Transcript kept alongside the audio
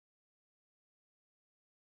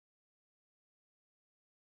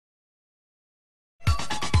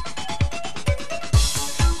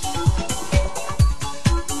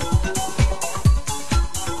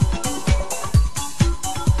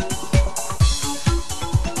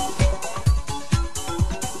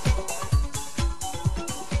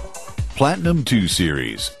Platinum 2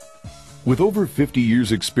 Series. With over 50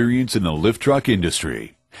 years' experience in the lift truck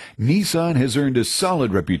industry, Nissan has earned a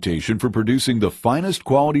solid reputation for producing the finest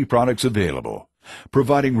quality products available,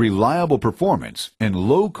 providing reliable performance and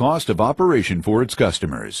low cost of operation for its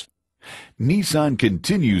customers. Nissan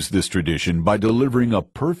continues this tradition by delivering a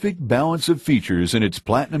perfect balance of features in its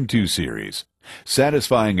Platinum 2 Series,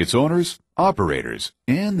 satisfying its owners, operators,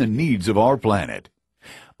 and the needs of our planet.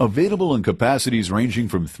 Available in capacities ranging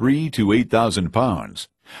from 3 to 8,000 pounds,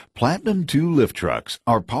 Platinum 2 lift trucks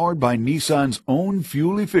are powered by Nissan's own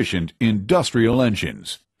fuel-efficient industrial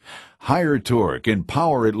engines. Higher torque and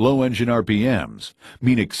power at low engine RPMs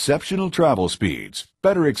mean exceptional travel speeds,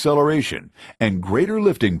 better acceleration, and greater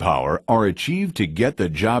lifting power are achieved to get the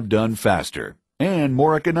job done faster and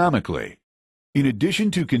more economically. In addition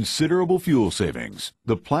to considerable fuel savings,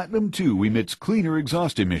 the Platinum 2 emits cleaner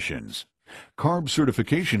exhaust emissions. CARB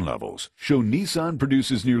certification levels show Nissan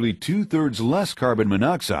produces nearly 2/3 less carbon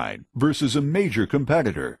monoxide versus a major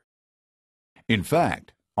competitor. In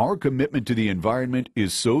fact, our commitment to the environment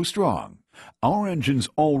is so strong, our engines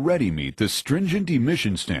already meet the stringent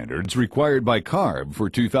emission standards required by CARB for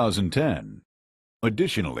 2010.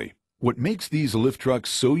 Additionally, what makes these lift trucks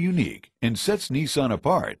so unique and sets Nissan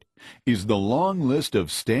apart is the long list of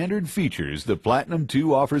standard features the Platinum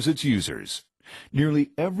 2 offers its users.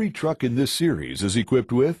 Nearly every truck in this series is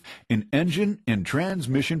equipped with an engine and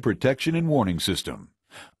transmission protection and warning system,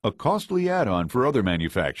 a costly add-on for other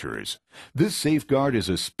manufacturers. This safeguard is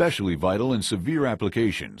especially vital in severe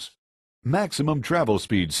applications. Maximum travel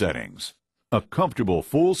speed settings, a comfortable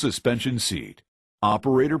full suspension seat,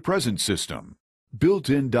 operator presence system,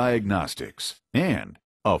 built-in diagnostics, and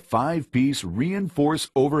a 5-piece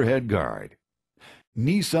reinforced overhead guard.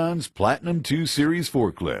 Nissan's Platinum 2 Series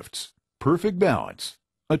forklifts. Perfect balance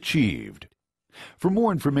achieved. For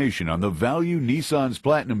more information on the value Nissan's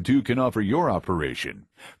Platinum 2 can offer your operation,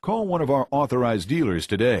 call one of our authorized dealers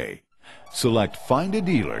today. Select Find a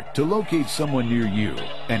Dealer to locate someone near you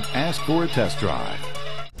and ask for a test drive.